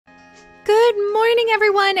Good morning,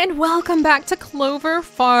 everyone, and welcome back to Clover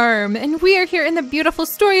Farm. And we are here in the beautiful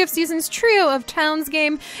Story of Seasons trio of Towns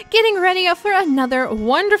game, getting ready for another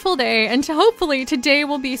wonderful day. And hopefully today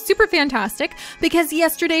will be super fantastic, because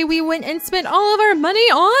yesterday we went and spent all of our money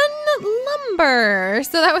on lumber.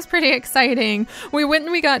 So that was pretty exciting. We went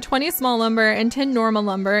and we got 20 small lumber and 10 normal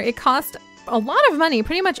lumber. It cost a lot of money,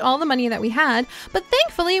 pretty much all the money that we had, but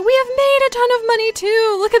thankfully we have made a ton of money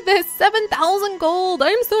too. Look at this, 7,000 gold.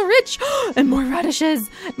 I'm so rich. And more radishes.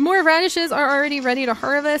 More radishes are already ready to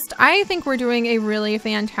harvest. I think we're doing a really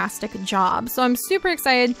fantastic job. So I'm super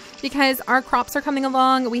excited because our crops are coming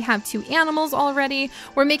along. We have 2 animals already.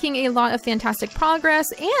 We're making a lot of fantastic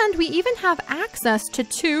progress, and we even have access to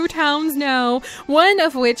 2 towns now. One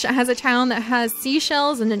of which has a town that has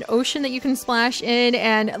seashells and an ocean that you can splash in,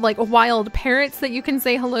 and like wild parrots that you can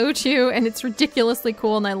say hello to, and it's ridiculously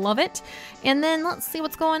cool and I love it. And then let's see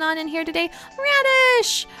what's going on in here today.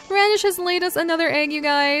 Radish! Radish has laid us another egg, you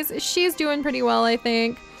guys. She's doing pretty well, I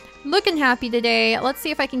think. Looking happy today. Let's see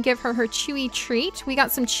if I can give her chewy treat. We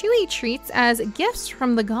got some chewy treats as gifts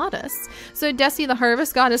from the goddess. So Desi, the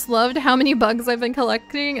harvest goddess, loved how many bugs I've been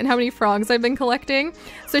collecting and how many frogs I've been collecting.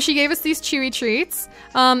 So she gave us these chewy treats.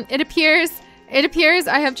 It appears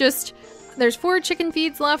I have just... There's 4 chicken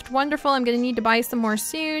feeds left. Wonderful. I'm going to need to buy some more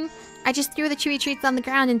soon. I just threw the chewy treats on the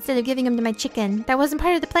ground instead of giving them to my chicken. That wasn't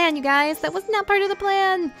part of the plan, you guys. That was not part of the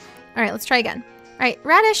plan. All right, let's try again. All right,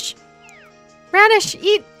 radish. Radish,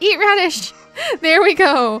 eat radish. There we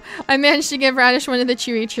go. I managed to give Radish one of the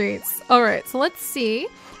chewy treats. All right, so let's see.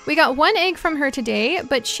 We got 1 egg from her today,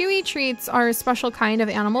 but chewy treats are a special kind of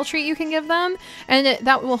animal treat you can give them, and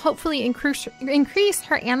that will hopefully increase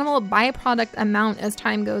her animal byproduct amount as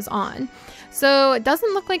time goes on. So it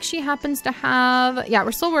doesn't look like she happens to have... Yeah,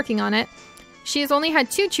 we're still working on it. She has only had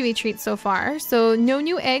 2 chewy treats so far, so no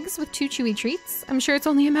new eggs with 2 chewy treats. I'm sure it's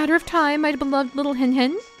only a matter of time, my beloved little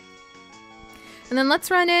hen. And then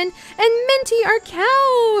let's run in and Minty, our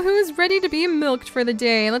cow, who is ready to be milked for the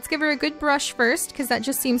day. Let's give her a good brush first, because that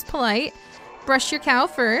just seems polite. Brush your cow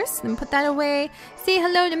first, then put that away. Say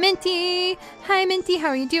hello to Minty. Hi, Minty, how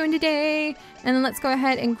are you doing today? And then let's go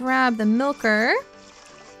ahead and grab the milker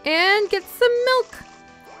and get some milk.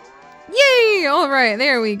 Yay! All right,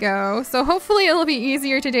 there we go. So hopefully it'll be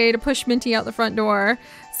easier today to push Minty out the front door.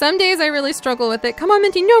 Some days I really struggle with it. Come on,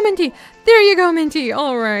 Minty. No, Minty. There you go, Minty.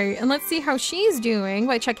 All right. And let's see how she's doing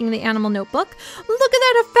by checking the animal notebook. Look at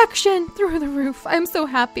that affection through the roof. I'm so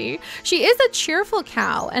happy. She is a cheerful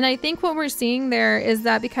cow. And I think what we're seeing there is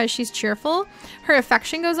that because she's cheerful, her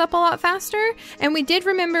affection goes up a lot faster. And we did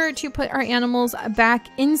remember to put our animals back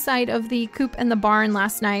inside of the coop and the barn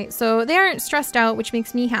last night. So they aren't stressed out, which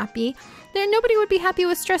makes me happy. Nobody would be happy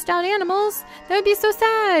with stressed out animals. That would be so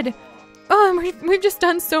sad. Oh, we've just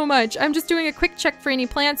done so much. I'm just doing a quick check for any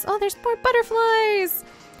plants. Oh, there's more butterflies.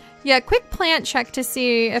 Yeah, quick plant check to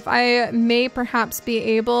see if I may perhaps be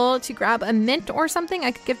able to grab a mint or something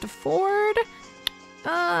I could give to Ford.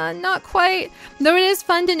 Not quite. Though it is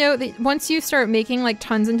fun to note that once you start making like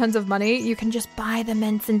tons and tons of money, you can just buy the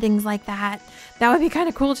mints and things like that. That would be kind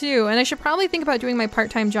of cool too. And I should probably think about doing my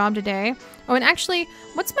part-time job today. Oh, and actually,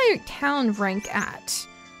 what's my town rank at?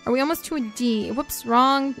 Are we almost to a D? Whoops,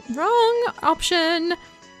 wrong option. And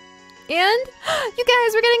you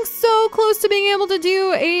guys, we're getting so close to being able to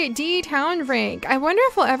do a D town rank. I wonder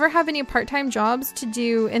if we'll ever have any part-time jobs to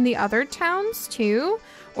do in the other towns too?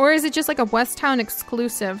 Or is it just like a West Town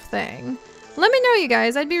exclusive thing? Let me know, you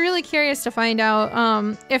guys. I'd be really curious to find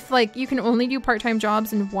out if like you can only do part-time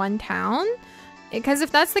jobs in 1 town. Because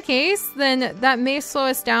if that's the case, then that may slow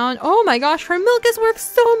us down. Oh my gosh, her milk has worked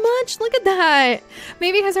so much. Look at that.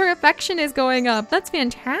 Maybe because her affection is going up. That's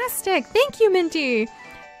fantastic. Thank you, Minty.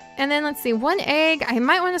 And then let's see, 1 egg. I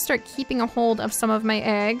might want to start keeping a hold of some of my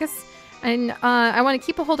eggs. And I want to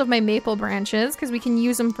keep a hold of my maple branches because we can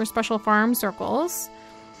use them for special farm circles.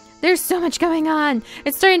 There's so much going on.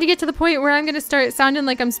 It's starting to get to the point where I'm going to start sounding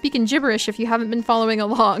like I'm speaking gibberish if you haven't been following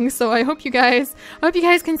along. So I hope you guys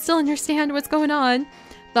can still understand what's going on.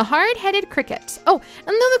 The hard-headed cricket. Oh,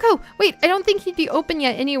 and Luluco. Wait, I don't think he'd be open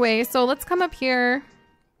yet anyway. So let's come up here.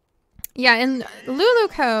 Yeah, and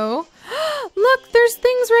Luluco. Look, there's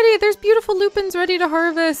things ready. There's beautiful lupins ready to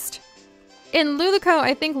harvest. In Luluco,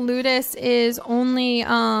 I think Ludus is only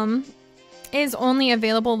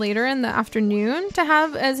available later in the afternoon to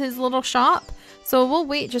have as his little shop. So we'll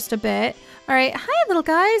wait just a bit. All right. Hi, little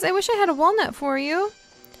guys. I wish I had a walnut for you.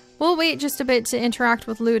 We'll wait just a bit to interact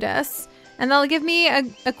with Ludus. And that'll give me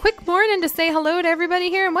a quick morning to say hello to everybody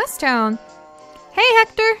here in West Town. Hey,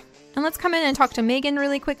 Hector. And let's come in and talk to Megan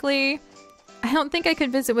really quickly. I don't think I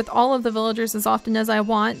could visit with all of the villagers as often as I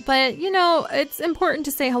want, but you know, it's important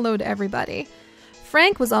to say hello to everybody.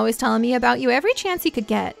 Frank was always telling me about you every chance he could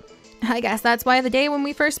get. I guess that's why the day when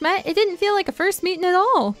we first met, it didn't feel like a first meeting at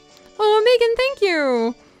all. Oh, Megan, thank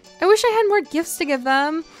you. I wish I had more gifts to give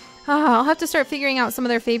them. Oh, I'll have to start figuring out some of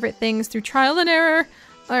their favorite things through trial and error.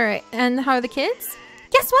 All right, and how are the kids?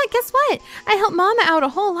 Guess what? Guess what? I helped Mama out a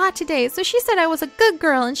whole lot today, so she said I was a good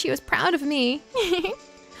girl and she was proud of me.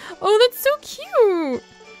 Oh, that's so cute.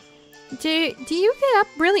 Do you get up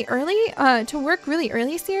really early to work really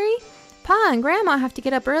early, Seri? Pa and Grandma have to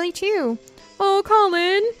get up early too. Oh,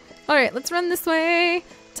 Colin. All right, let's run this way.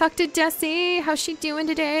 Talk to Jessie. How's she doing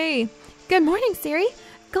today? Good morning, Seri.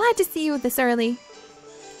 Glad to see you this early.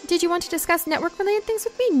 Did you want to discuss network-related things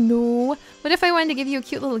with me? No. What if I wanted to give you a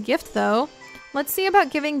cute little gift, though? Let's see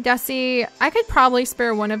about giving Jessie... I could probably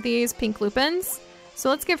spare one of these pink lupins. So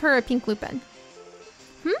let's give her a pink lupin.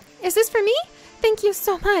 Is this for me? Thank you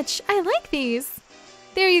so much. I like these.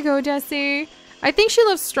 There you go, Jessie. I think she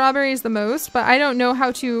loves strawberries the most, but I don't know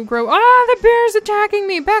how to grow... Ah, the bear's attacking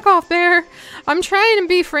me! Back off, bear! I'm trying to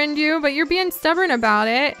befriend you, but you're being stubborn about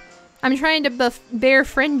it. I'm trying to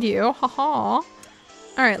bear-friend you. Haha.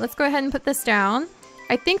 Alright, let's go ahead and put this down.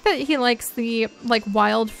 I think that he likes the, like,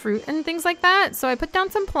 wild fruit and things like that, so I put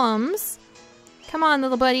down some plums. Come on,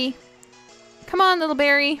 little buddy. Come on, little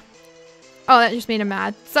berry. Oh, that just made him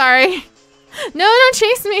mad. Sorry. No, don't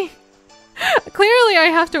chase me! Clearly, I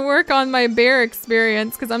have to work on my bear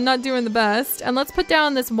experience because I'm not doing the best. And let's put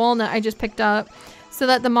down this walnut I just picked up so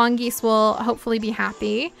that the mongoose will hopefully be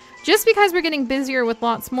happy. Just because we're getting busier with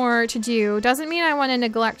lots more to do doesn't mean I want to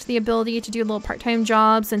neglect the ability to do little part-time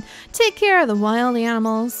jobs and take care of the wild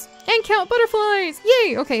animals. And count butterflies!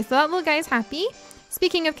 Yay! Okay, so that little guy's happy.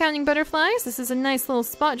 Speaking of counting butterflies, this is a nice little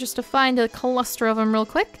spot just to find a cluster of them real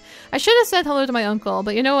quick. I should have said hello to my uncle,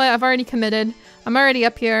 but you know what? I've already committed. I'm already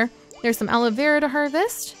up here. There's some aloe vera to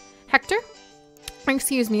harvest. Hector.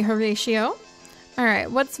 Excuse me, Horatio. Alright,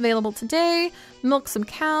 what's available today? Milk some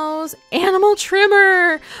cows. Animal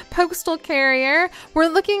trimmer! Postal carrier. We're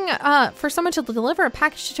looking for someone to deliver a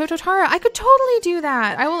package to Tototara. I could totally do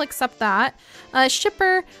that. I will accept that.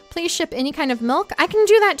 Shipper, please ship any kind of milk. I can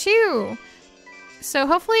do that too. So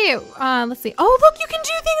hopefully, let's see. Oh, look, you can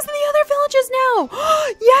do things in the other villages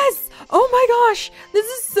now. Yes. Oh my gosh. This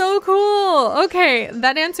is so cool. Okay,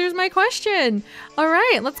 that answers my question. All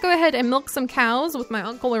right, let's go ahead and milk some cows with my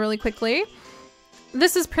uncle really quickly.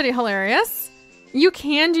 This is pretty hilarious. You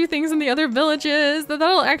can do things in the other villages.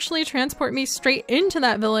 That'll actually transport me straight into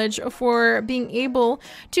that village for being able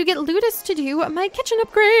to get Ludus to do my kitchen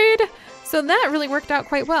upgrade. So that really worked out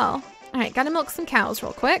quite well. All right, gotta milk some cows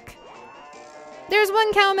real quick. There's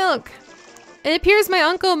one cow milk. It appears my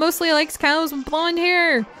uncle mostly likes cows with blonde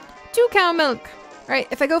hair. 2 cow milk. All right,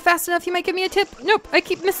 if I go fast enough, you might give me a tip. Nope, I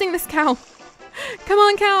keep missing this cow. Come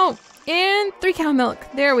on, cow. And 3 cow milk.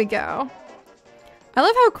 There we go. I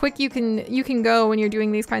love how quick you can go when you're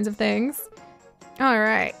doing these kinds of things. All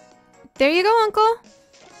right. There you go, uncle.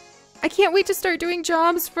 I can't wait to start doing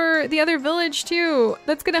jobs for the other village too.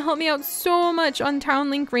 That's gonna help me out so much on Town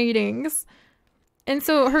Link ratings. And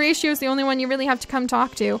so Horatio's the only one you really have to come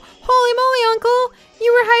talk to. Holy moly, uncle!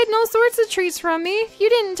 You were hiding all sorts of treats from me. You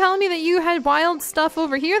didn't tell me that you had wild stuff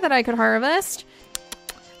over here that I could harvest.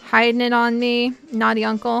 Hiding it on me. Naughty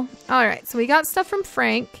uncle. Alright, so we got stuff from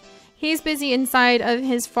Frank. He's busy inside of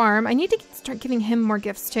his farm. I need to start giving him more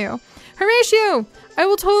gifts too. Horatio! I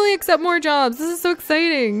will totally accept more jobs. This is so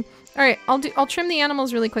exciting. Alright, I'll trim the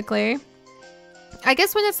animals really quickly. I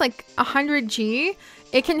guess when it's like 100G,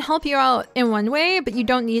 it can help you out in one way, but you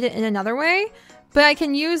don't need it in another way. But I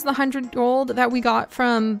can use the 100 gold that we got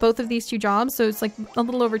from both of these 2 jobs, so it's like a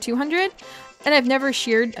little over 200. And I've never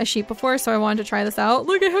sheared a sheep before, so I wanted to try this out.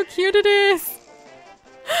 Look at how cute it is!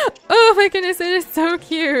 Oh my goodness, it is so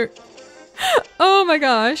cute! Oh my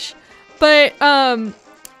gosh. But,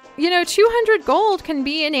 you know, 200 gold can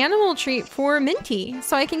be an animal treat for Minty.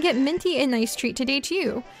 So I can get Minty a nice treat today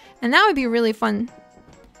too. And that would be really fun.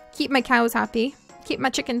 Keep my cows happy. Keep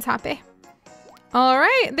my chickens happy. All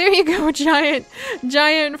right, there you go.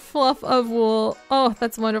 Giant fluff of wool. Oh,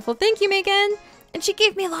 that's wonderful. Thank you, Megan. And she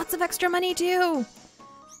gave me lots of extra money too.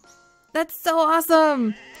 That's so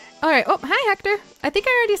awesome. All right. Oh, hi, Hector. I think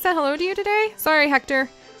I already said hello to you today. Sorry, Hector.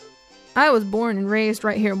 I was born and raised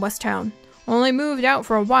right here in West Town. Only moved out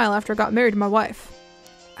for a while after I got married to my wife.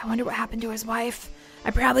 I wonder what happened to his wife.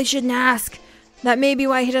 I probably shouldn't ask. That may be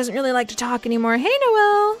why he doesn't really like to talk anymore. Hey,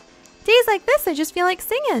 Noelle. Days like this, I just feel like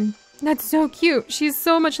singing. That's so cute. She's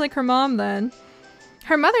so much like her mom then.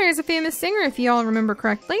 Her mother is a famous singer, if you all remember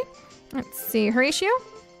correctly. Let's see. Horatio?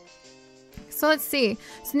 So let's see.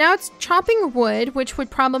 So now it's chopping wood, which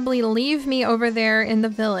would probably leave me over there in the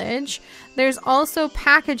village. There's also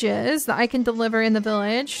packages that I can deliver in the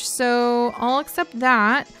village. So I'll accept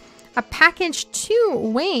that. A package to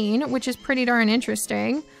Wayne, which is pretty darn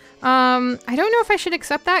interesting. I don't know if I should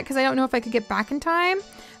accept that because I don't know if I could get back in time.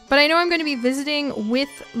 But I know I'm going to be visiting with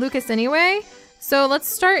Lucas anyway. So let's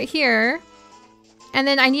start here. And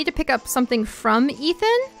then I need to pick up something from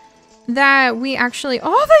Ethan that we actually...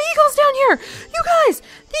 Oh, the eagle's down here! You guys!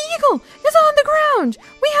 The eagle is on the ground!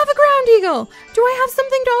 We have a ground eagle! Do I have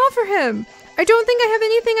something to offer him? I don't think I have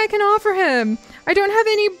anything I can offer him. I don't have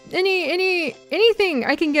anything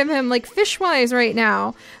I can give him, like fish-wise right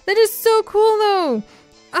now. That is so cool, though.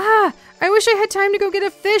 Ah, I wish I had time to go get a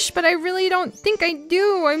fish, but I really don't think I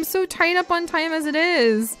do. I'm so tied up on time as it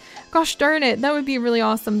is. Gosh darn it. That would be really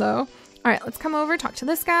awesome, though. All right, let's come over, talk to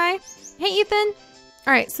this guy. Hey, Ethan.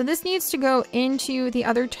 All right, so this needs to go into the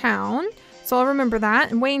other town. So I'll remember that.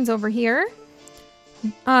 And Wayne's over here.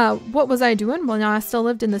 What was I doing when I still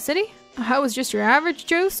lived in the city? I was just your average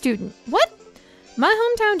Joe student. What?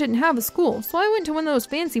 My hometown didn't have a school, so I went to one of those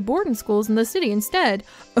fancy boarding schools in the city instead.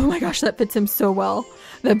 Oh my gosh, that fits him so well.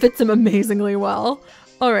 That fits him amazingly well.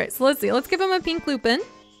 All right, so let's see. Let's give him a pink lupin.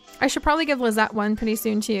 I should probably give Lizette one pretty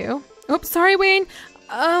soon too. Oops, sorry, Wayne.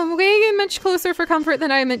 Way much closer for comfort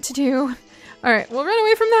than I meant to do. All right, we'll run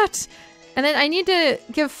away from that. And then I need to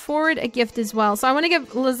give Ford a gift as well. So I want to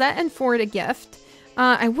give Lizette and Ford a gift.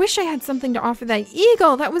 I wish I had something to offer that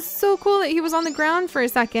eagle. That was so cool that he was on the ground for a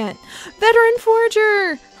second. Veteran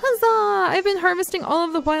forager! Huzzah! I've been harvesting all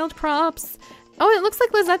of the wild crops. Oh, it looks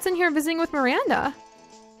like Lizette's in here visiting with Miranda.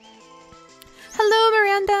 Hello,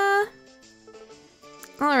 Miranda.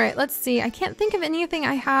 All right, let's see. I can't think of anything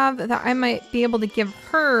I have that I might be able to give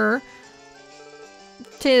her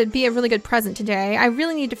to be a really good present today. I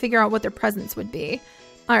really need to figure out what their presents would be.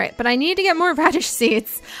 All right, but I need to get more radish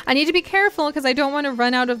seeds. I need to be careful because I don't want to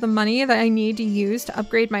run out of the money that I need to use to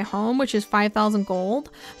upgrade my home, which is 5,000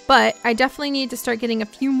 gold. But I definitely need to start getting a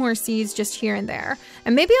few more seeds just here and there.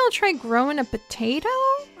 And maybe I'll try growing a potato.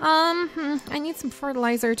 I need some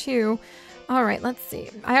fertilizer too. All right, let's see.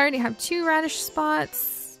 I already have 2 radish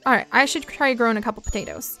spots. All right, I should try growing a couple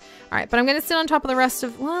potatoes. All right, but I'm going to sit on top of the rest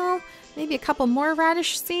of, well, maybe a couple more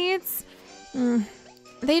radish seeds.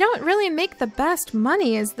 They don't really make the best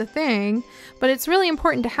money is the thing, but it's really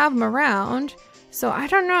important to have them around. So I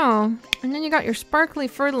don't know. And then you got your sparkly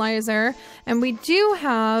fertilizer, and we do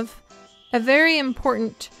have a very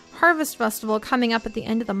important harvest festival coming up at the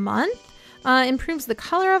end of the month. Improves the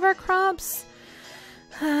color of our crops.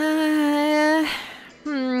 Okay,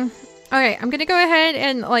 I'm gonna go ahead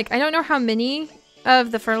and I don't know how many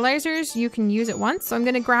of the fertilizers you can use at once, so I'm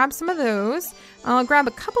gonna grab some of those. I'll grab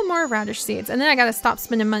a couple more radish seeds, and then I gotta stop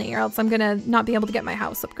spending money or else I'm gonna not be able to get my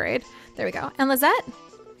house upgrade. There we go. And Lizette?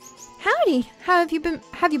 Howdy! Have you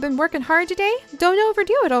been working hard today? Don't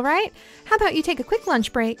overdo it, alright? How about you take a quick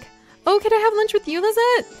lunch break? Oh, can I have lunch with you,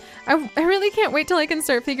 Lizette? I really can't wait till I can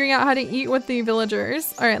start figuring out how to eat with the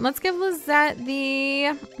villagers. Alright, let's give Lizette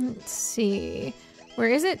the... Let's see... Where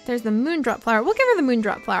is it? There's the moondrop flower. We'll give her the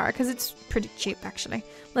moondrop flower because it's pretty cheap, actually.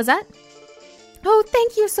 Lizette? Oh,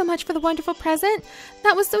 thank you so much for the wonderful present.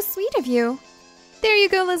 That was so sweet of you. There you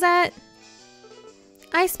go, Lizette.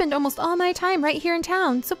 I spend almost all my time right here in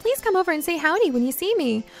town, so please come over and say howdy when you see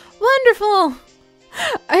me. Wonderful!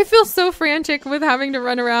 I feel so frantic with having to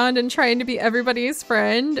run around and trying to be everybody's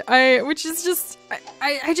friend. I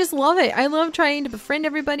just love it. I love trying to befriend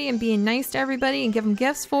everybody and being nice to everybody and give them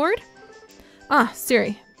gifts. Ford? Ah,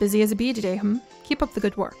 Seri, busy as a bee today, Keep up the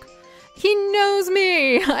good work. He knows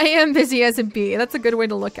me! I am busy as a bee. That's a good way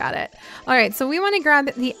to look at it. Alright, so we want to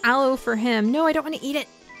grab the aloe for him. No, I don't want to eat it.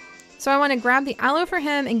 So I want to grab the aloe for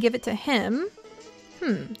him and give it to him.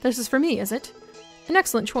 This is for me, is it? An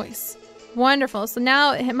excellent choice. Wonderful. So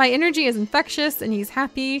now my energy is infectious and he's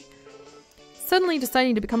happy. Suddenly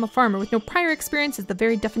deciding to become a farmer with no prior experience is the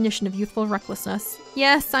very definition of youthful recklessness.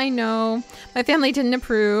 Yes, I know. My family didn't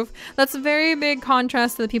approve. That's a very big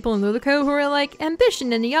contrast to the people in Luluco who are like,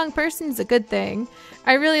 ambition in a young person is a good thing.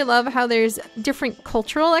 I really love how there's different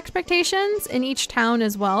cultural expectations in each town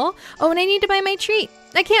as well. Oh, and I need to buy my treat.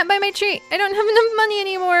 I can't buy my treat. I don't have enough money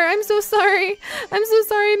anymore. I'm so sorry. I'm so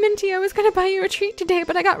sorry, Minty. I was going to buy you a treat today,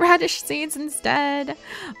 but I got radish seeds instead.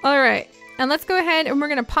 All right. And let's go ahead and we're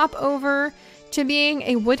going to pop over to being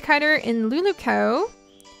a woodcutter in Luluco.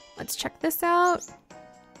 Let's check this out.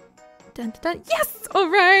 Dun, dun, dun. Yes! All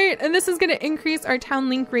right. And this is going to increase our town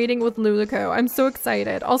link rating with Luluco. I'm so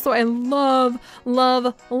excited. Also, I love,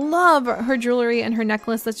 love, love her jewelry and her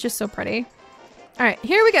necklace. That's just so pretty. All right,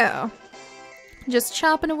 here we go. Just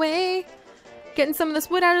chopping away, getting some of this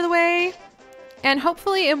wood out of the way. and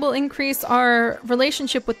hopefully it will increase our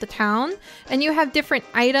relationship with the town. And you have different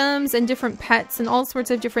items and different pets and all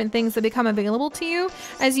sorts of different things that become available to you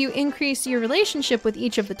as you increase your relationship with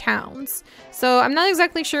each of the towns. So I'm not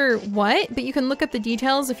exactly sure what, but you can look up the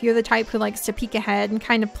details if you're the type who likes to peek ahead and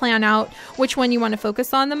kind of plan out which one you want to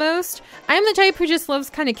focus on the most. I'm the type who just loves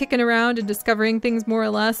kind of kicking around and discovering things more or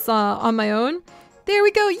less on my own. There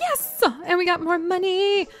we go. Yes! And we got more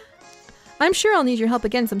money. I'm sure I'll need your help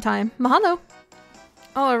again sometime. Mahalo.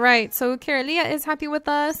 All right, so Caralia is happy with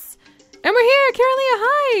us. And we're here! Caralia,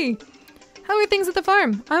 hi! How are things at the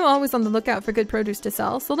farm? I'm always on the lookout for good produce to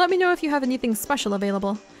sell, so let me know if you have anything special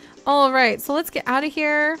available. All right, so let's get out of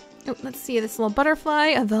here. Oh, let's see this little butterfly,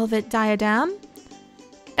 a velvet diadem.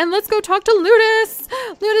 And let's go talk to Ludus!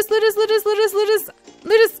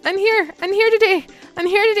 Ludus, I'm here! I'm here today! I'm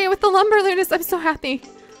here today with the lumber, Ludus! I'm so happy!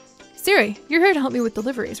 Seri, you're here to help me with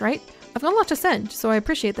deliveries, right? I've got a lot to send, so I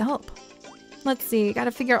appreciate the help. Let's see,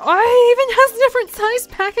 gotta figure out- oh, it even has different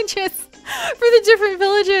sized packages for the different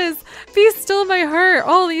villages! Be still my heart!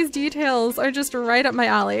 All these details are just right up my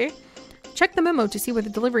alley. Check the memo to see where the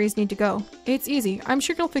deliveries need to go. It's easy, I'm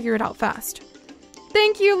sure you'll figure it out fast.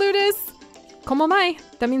 Thank you, Ludus! Como mai,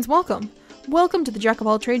 that means welcome. Welcome to the Jack of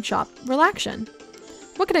all trade shop, Relaxion.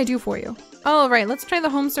 What can I do for you? Alright, let's try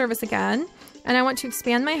the home service again. And I want to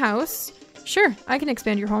expand my house. Sure, I can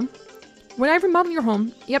expand your home. Would I remodel your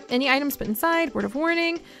home? Yep, any items put inside, word of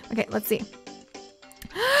warning. Okay, let's see.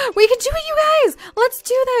 We can do it, you guys! Let's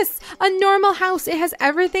do this! A normal house. It has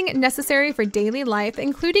everything necessary for daily life,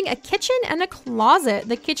 including a kitchen and a closet.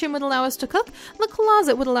 The kitchen would allow us to cook. The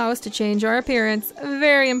closet would allow us to change our appearance.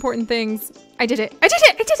 Very important things. I did it. I did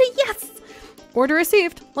it! I did it! Yes! Order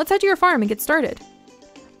received. Let's head to your farm and get started.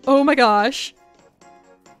 Oh my gosh.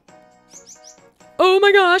 Oh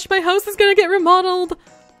my gosh, my house is gonna get remodeled.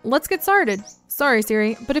 Let's get started. Sorry,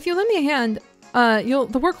 Seri, but if you lend me a hand,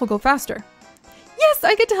 the work will go faster. Yes,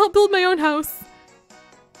 I get to help build my own house.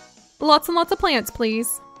 Lots and lots of plants,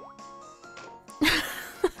 please.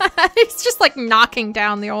 It's just like knocking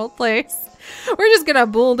down the old place. We're just gonna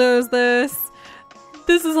bulldoze this.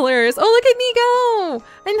 This is hilarious. Oh, look at me go!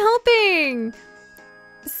 I'm helping!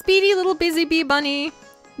 Speedy little busy bee bunny.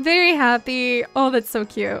 Very happy. Oh, that's so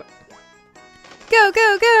cute. Go,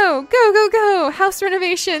 go, go! Go, go, go! House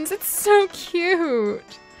renovations! It's so cute!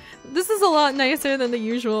 This is a lot nicer than the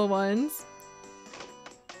usual ones.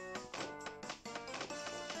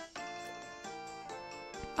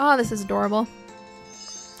 Oh, this is adorable.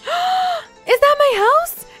 Is that my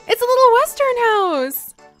house? It's a little western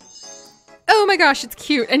house! Oh my gosh, it's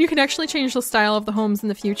cute. And you can actually change the style of the homes in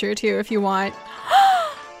the future too if you want.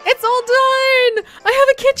 It's all done! I have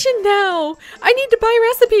a kitchen now! I need to buy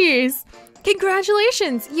recipes!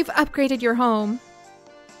 Congratulations! You've upgraded your home.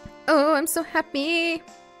 Oh, I'm so happy.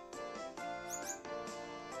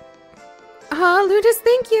 Ah, Ludus,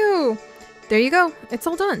 thank you! There you go. It's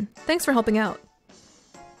all done. Thanks for helping out.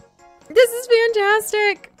 This is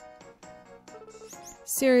fantastic!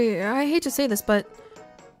 Seri, I hate to say this, but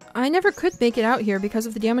I never could make it out here because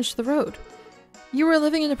of the damage to the road. You were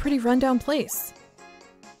living in a pretty rundown place.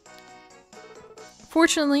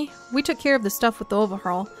 Fortunately, we took care of the stuff with the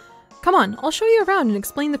overhaul. Come on, I'll show you around and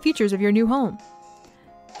explain the features of your new home.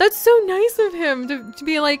 That's so nice of him to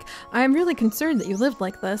be like, I'm really concerned that you lived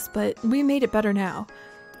like this, but we made it better now.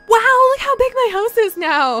 Wow, look how big my house is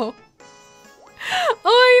now! Oh,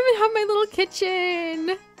 I even have my little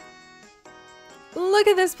kitchen! Look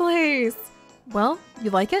at this place! Well, you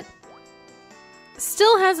like it?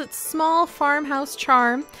 Still has its small farmhouse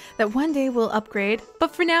charm that one day we'll upgrade,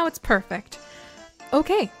 but for now it's perfect.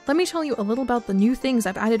 Okay, let me tell you a little about the new things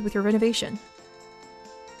I've added with your renovation.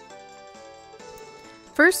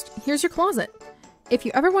 First, here's your closet. If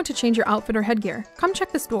you ever want to change your outfit or headgear, come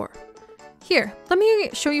check this door. Here, let me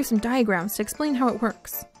show you some diagrams to explain how it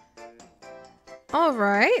works.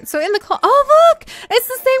 Alright, so in the oh look! It's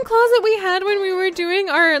the same closet we had when we were doing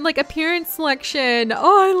our appearance selection.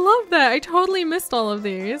 Oh, I love that! I totally missed all of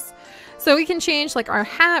these. So we can change our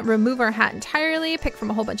hat, remove our hat entirely, pick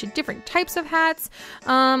from a whole bunch of different types of hats.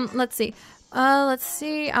 Let's see,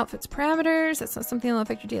 outfits parameters. That's not something that'll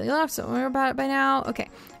affect your daily life, so don't worry about it by now. Okay,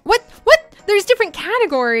 what? There's different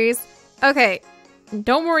categories. Okay,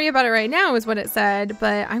 don't worry about it right now is what it said,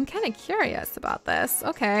 but I'm kind of curious about this.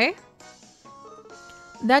 Okay.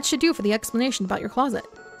 That should do for the explanation about your closet.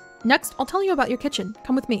 Next, I'll tell you about your kitchen.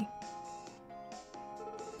 Come with me.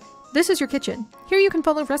 This is your kitchen. Here you can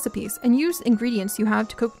follow recipes and use ingredients you have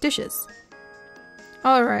to cook dishes.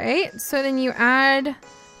 Alright, so then you add,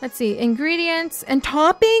 let's see, ingredients and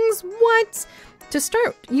toppings? What? To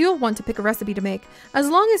start, you'll want to pick a recipe to make. As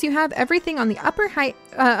long as you have everything on the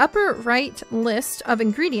upper right list of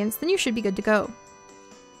ingredients, then you should be good to go.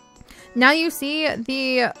 Now you see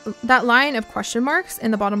that line of question marks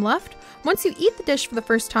in the bottom left. Once you eat the dish for the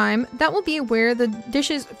first time, that will be where the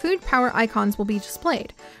dish's food power icons will be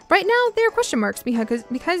displayed. Right now, they are question marks because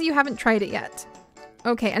you haven't tried it yet.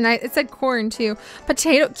 Okay, and it said corn too.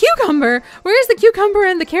 Potato, cucumber! Where's the cucumber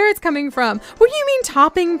and the carrots coming from? What do you mean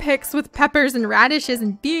topping picks with peppers and radishes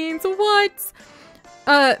and beans? What?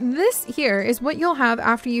 This here is what you'll have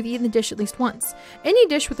after you've eaten the dish at least once. Any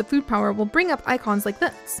dish with the food power will bring up icons like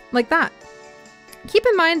this, like that. Keep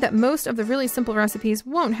in mind that most of the really simple recipes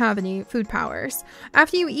won't have any food powers.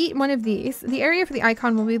 After you eat one of these, the area for the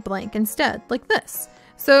icon will be blank instead, like this.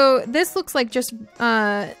 So this looks like just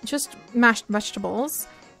mashed vegetables.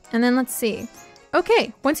 And then let's see.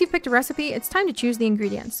 Okay, once you've picked a recipe, it's time to choose the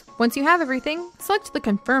ingredients. Once you have everything, select the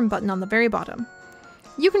confirm button on the very bottom.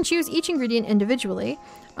 You can choose each ingredient individually.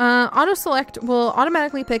 Auto-select will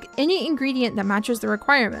automatically pick any ingredient that matches the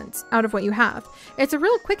requirements out of what you have. It's a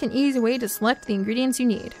real quick and easy way to select the ingredients you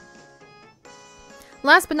need.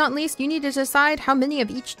 Last but not least, you need to decide how many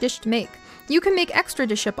of each dish to make. You can make extra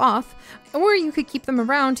to ship off, or you could keep them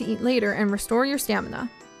around to eat later and restore your stamina.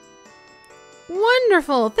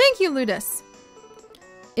 Wonderful! Thank you, Ludus!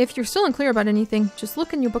 If you're still unclear about anything, just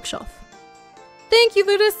look in your bookshelf. Thank you,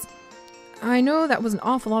 Ludus! I know that was an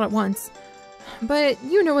awful lot at once, but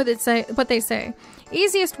you know what they say.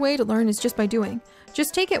 Easiest way to learn is just by doing.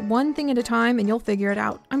 Just take it one thing at a time and you'll figure it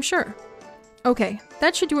out, I'm sure. Okay,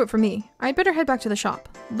 that should do it for me. I'd better head back to the shop.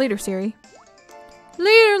 Later, Seri.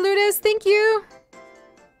 Later, Ludus, thank you!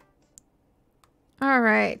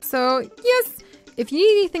 Alright, so yes, if you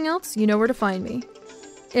need anything else, you know where to find me.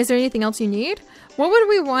 Is there anything else you need? What would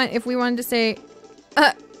we want if we wanted to say,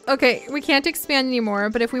 okay, we can't expand anymore,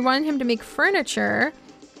 but if we wanted him to make furniture,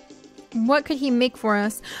 what could he make for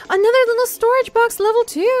us? Another little storage box level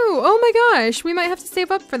 2! Oh my gosh, we might have to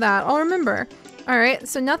save up for that. I'll remember. Alright,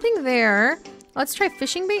 so nothing there. Let's try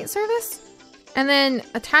fishing bait service. And then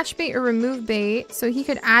attach bait or remove bait. So he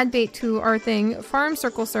could add bait to our thing. Farm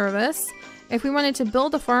circle service. If we wanted to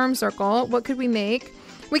build a farm circle, what could we make?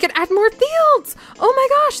 We could add more fields! Oh my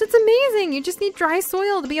gosh, that's amazing! You just need dry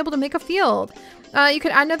soil to be able to make a field. You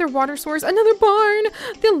could add another water source, another barn,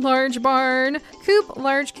 the large barn, coop,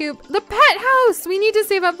 large coop, the pet house! We need to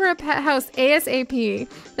save up for a pet house ASAP.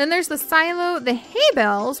 Then there's the silo, the hay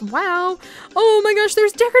bales, wow. Oh my gosh,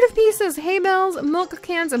 there's decorative pieces, hay bales, milk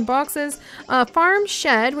cans and boxes, farm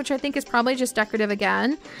shed, which I think is probably just decorative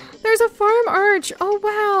again. There's a farm arch, oh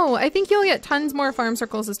wow. I think you'll get tons more farm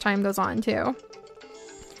circles as time goes on too.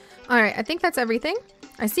 Alright, I think that's everything.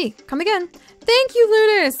 I see, come again. Thank you,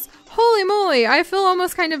 Ludus! Holy moly, I feel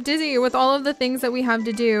almost kind of dizzy with all of the things that we have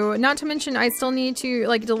to do. Not to mention I still need to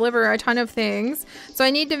like deliver a ton of things. So I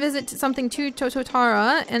need to visit something to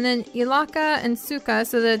Tototara and then Ilaka and Suka,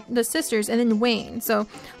 so the sisters, and then Wayne. So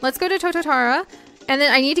let's go to Tototara and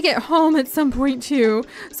then I need to get home at some point too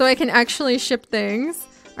so I can actually ship things.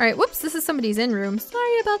 Alright, whoops, this is somebody's in room.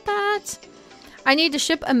 Sorry about that. I need to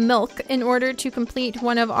ship a milk in order to complete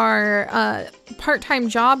one of our part-time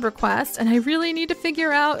job requests, and I really need to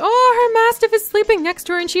figure out, oh, her mastiff is sleeping next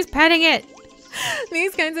to her and she's petting it.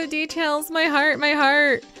 These kinds of details, my heart, my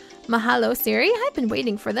heart. Mahalo, Seri, I've been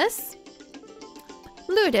waiting for this.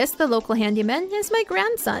 Ludus, the local handyman, is my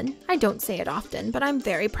grandson. I don't say it often, but I'm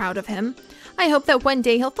very proud of him. I hope that one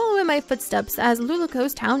day he'll follow in my footsteps as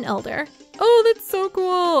Luluko's town elder. Oh, that's so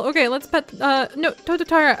cool. Okay, let's pet, no,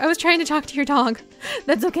 Tototara, I was trying to talk to your dog.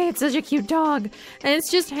 That's okay, it's such a cute dog. And it's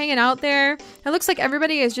just hanging out there. It looks like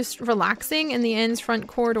everybody is just relaxing in the inn's front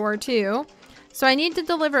corridor too. So I need to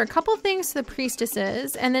deliver a couple things to the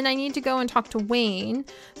priestesses, and then I need to go and talk to Wayne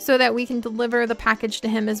so that we can deliver the package to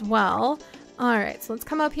him as well. Alright, so let's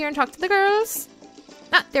come up here and talk to the girls.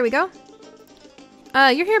 Ah, there we go.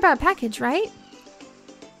 You're here about a package, right?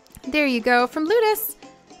 There you go, from Ludus.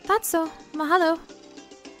 Thought so. Mahalo.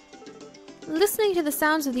 Listening to the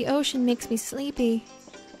sounds of the ocean makes me sleepy.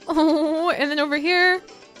 Oh, and then over here,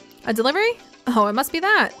 a delivery? Oh, it must be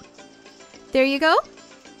that. There you go.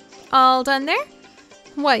 All done there?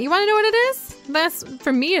 What, you want to know what it is? That's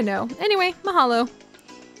for me to know. Anyway, mahalo.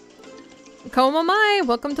 Como mai,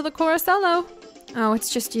 welcome to the Corocello. Oh, it's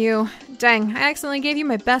just you. Dang, I accidentally gave you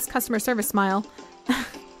my best customer service smile.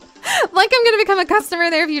 Like I'm gonna become a customer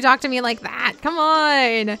there if you talk to me like that. Come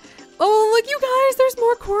on. Oh, look, you guys, there's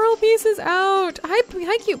more coral pieces out.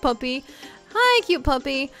 Hi, cute puppy. Hi, cute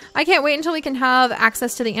puppy. I can't wait until we can have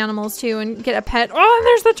access to the animals too and get a pet. Oh, and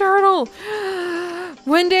there's the turtle.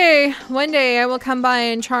 One day I will come by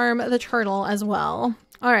and charm the turtle as well.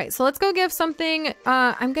 All right, so let's go give something.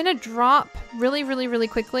 I'm gonna drop really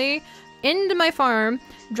quickly into my farm,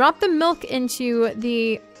 drop the milk into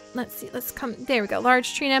the, there we go,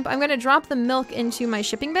 large tree nymph. I'm gonna drop the milk into my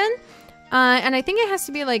shipping bin. And I think it has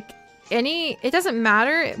to be like it doesn't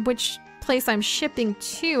matter which place I'm shipping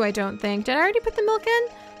to, I don't think. Did I already put the milk in?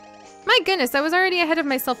 My goodness, I was already ahead of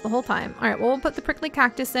myself the whole time. All right, well, we'll put the prickly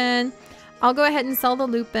cactus in. I'll go ahead and sell the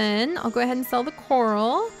lupin. I'll go ahead and sell the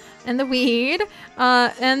coral and the weed,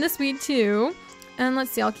 and this weed too. And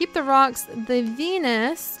let's see, I'll keep the rocks. The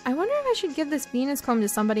Venus, I wonder if I should give this Venus comb to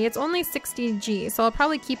somebody. It's only 60G, so I'll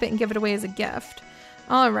probably keep it and give it away as a gift.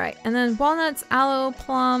 All right, and then walnuts, aloe,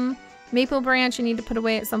 plum, maple branch I need to put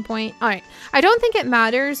away at some point. All right, I don't think it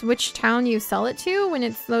matters which town you sell it to when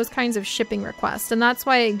it's those kinds of shipping requests, and that's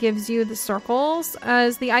why it gives you the circles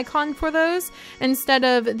as the icon for those instead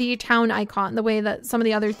of the town icon, the way that some of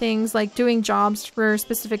the other things like doing jobs for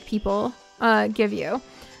specific people give you.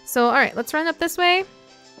 So all right, let's run up this way.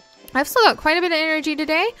 I've still got quite a bit of energy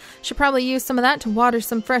today. Should probably use some of that to water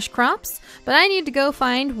some fresh crops, but I need to go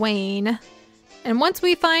find Wayne. And once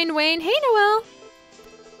we find Wayne, hey Noelle!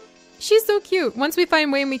 She's so cute. Once we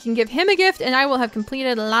find Wayne, we can give him a gift, and I will have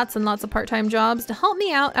completed lots and lots of part-time jobs to help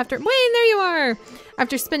me out after— Wayne, there you are!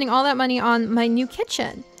 After spending all that money on my new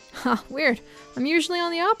kitchen. Huh, weird. I'm usually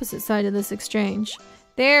on the opposite side of this exchange.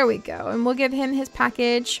 There we go, and we'll give him his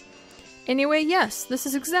package. Anyway, yes, this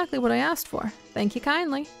is exactly what I asked for. Thank you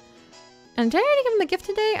kindly. And did I already give him a gift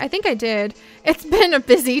today? I think I did. It's been a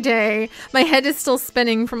busy day. My head is still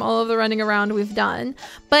spinning from all of the running around we've done.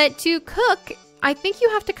 But to cook, I think you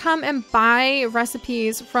have to come and buy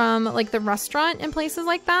recipes from like the restaurant and places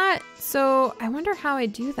like that. So I wonder how I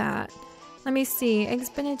do that. Let me see. Eggs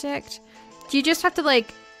Benedict. Do you just have to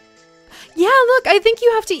like... Yeah, look, I think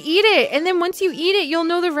you have to eat it. And then once you eat it, you'll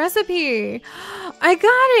know the recipe. I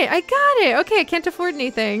got it. I got it. Okay, I can't afford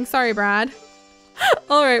anything. Sorry, Brad.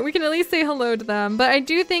 All right, we can at least say hello to them. But I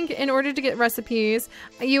do think in order to get recipes,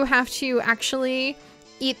 you have to actually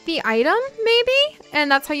eat the item, maybe?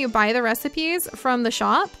 And that's how you buy the recipes from the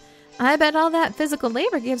shop. I bet all that physical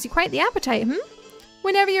labor gives you quite the appetite,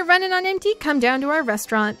 Whenever you're running on empty, come down to our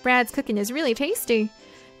restaurant. Brad's cooking is really tasty.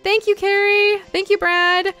 Thank you, Carrie. Thank you,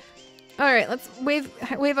 Brad. All right, let's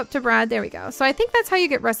wave up to Brad. There we go. So I think that's how you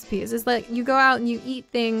get recipes, is that you go out and you eat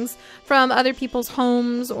things from other people's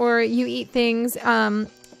homes, or you eat things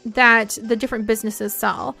that the different businesses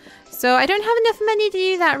sell. So I don't have enough money to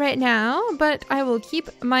do that right now, but I will keep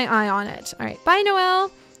my eye on it. All right, bye,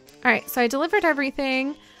 Noelle. All right, so I delivered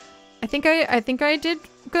everything. I think I did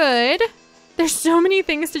good. There's so many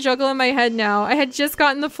things to juggle in my head now. I had just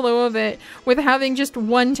gotten the flow of it with having just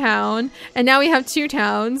one town, and now we have 2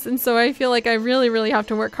 towns, and so I feel like I really have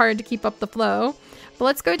to work hard to keep up the flow. But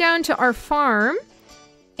let's go down to our farm,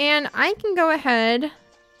 and I can go ahead,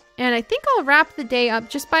 and I think I'll wrap the day up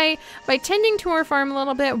just by tending to our farm a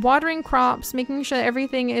little bit, watering crops, making sure that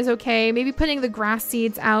everything is okay, maybe putting the grass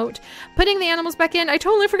seeds out, putting the animals back in. I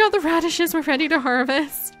totally forgot the radishes were ready to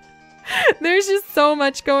harvest. There's just so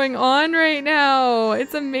much going on right now.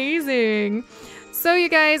 It's amazing. So you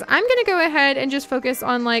guys, I'm gonna go ahead and just focus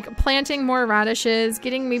on like planting more radishes,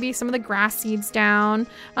 getting maybe some of the grass seeds down.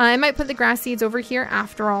 I might put the grass seeds over here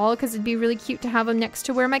after all, because it'd be really cute to have them next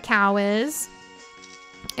to where my cow is.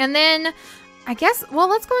 And then I guess, well,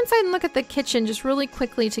 let's go inside and look at the kitchen just really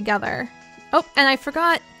quickly together. Oh, and I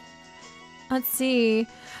forgot. Let's see.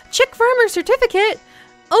 Chick farmer certificate.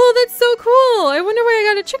 Oh, that's so cool. I wonder why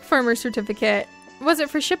I got a chick farmer certificate. Was it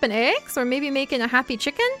for shipping eggs or maybe making a happy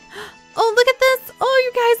chicken? Oh, look at this. Oh,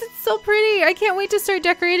 you guys, it's so pretty. I can't wait to start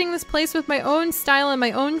decorating this place with my own style and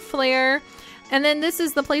my own flair. And then this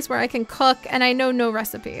is the place where I can cook, and I know no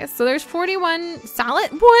recipes. So there's 41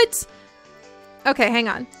 salad. What? Okay, hang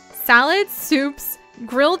on. Salads, soups,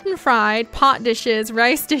 grilled and fried, pot dishes,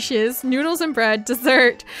 rice dishes, noodles and bread,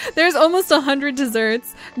 dessert. There's almost 100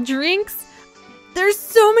 desserts, drinks. There's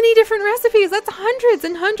so many different recipes. That's hundreds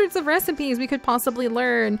and hundreds of recipes we could possibly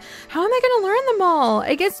learn. How am I going to learn them all?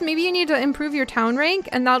 I guess maybe you need to improve your town rank,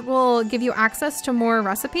 and that will give you access to more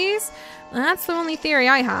recipes. That's the only theory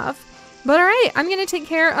I have. But all right, I'm going to take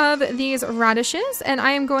care of these radishes, and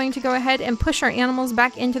I am going to go ahead and push our animals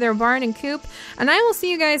back into their barn and coop. And I will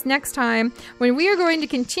see you guys next time, when we are going to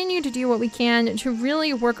continue to do what we can to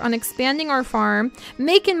really work on expanding our farm,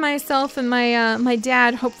 making myself and my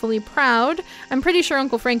dad hopefully proud. I'm pretty sure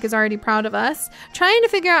Uncle Frank is already proud of us. Trying to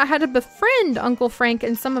figure out how to befriend Uncle Frank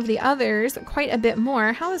and some of the others quite a bit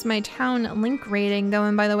more. How is my town link rating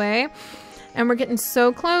going, by the way? And we're getting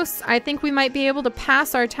so close. I think we might be able to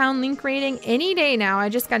pass our town link rating any day now. I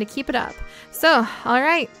just got to keep it up. So, all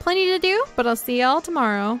right, plenty to do, but I'll see y'all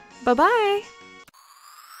tomorrow. Bye-bye.